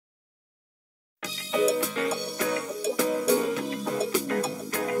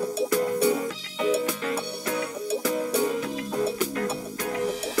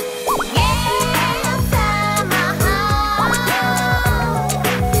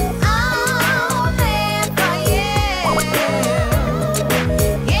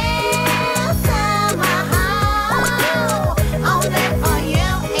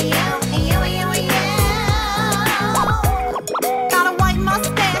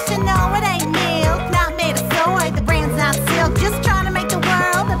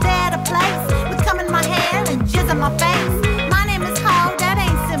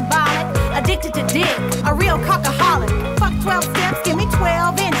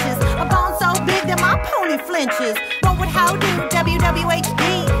clinches. What would how do?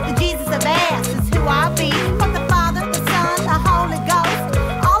 WWHD, the Jesus of ass is who I be. Fuck the Father, the Son, the Holy Ghost.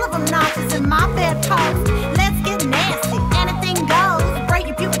 All of them notches in my bedpost. Let's get nasty, anything goes. Break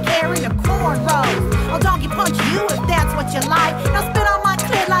your pubic hair into cornrows. I'll donkey punch you if that's what you like. Now spit on my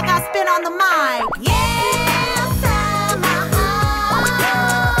clit like I spit on the mic. Yes, I'm a hoe.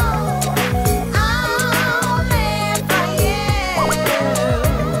 I'll live for you.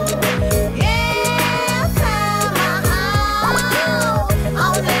 Yes, I'm a hoe.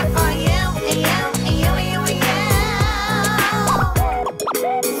 I'll live for you, and you, and you, and you, and you.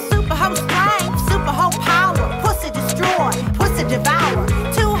 Super hoe strength, super hoe power. Pussy destroy, pussy devour.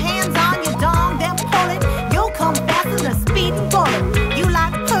 Two hands on your dong, then pull it. You'll come faster than a speeding bullet. You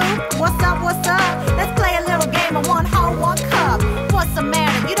like who? What's up, what's up? Let's play a little game of one hoe, one cup. What's the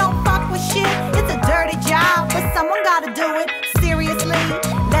matter? You don't fuck with shit? It's a dirty job, but someone gotta do it. Seriously?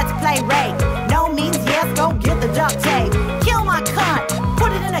 Let's play rape. No means yes, go get the duct tape. Kill my cunt,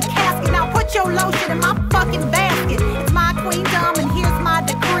 put it in a casket. Now put your lotion in my fucking bag.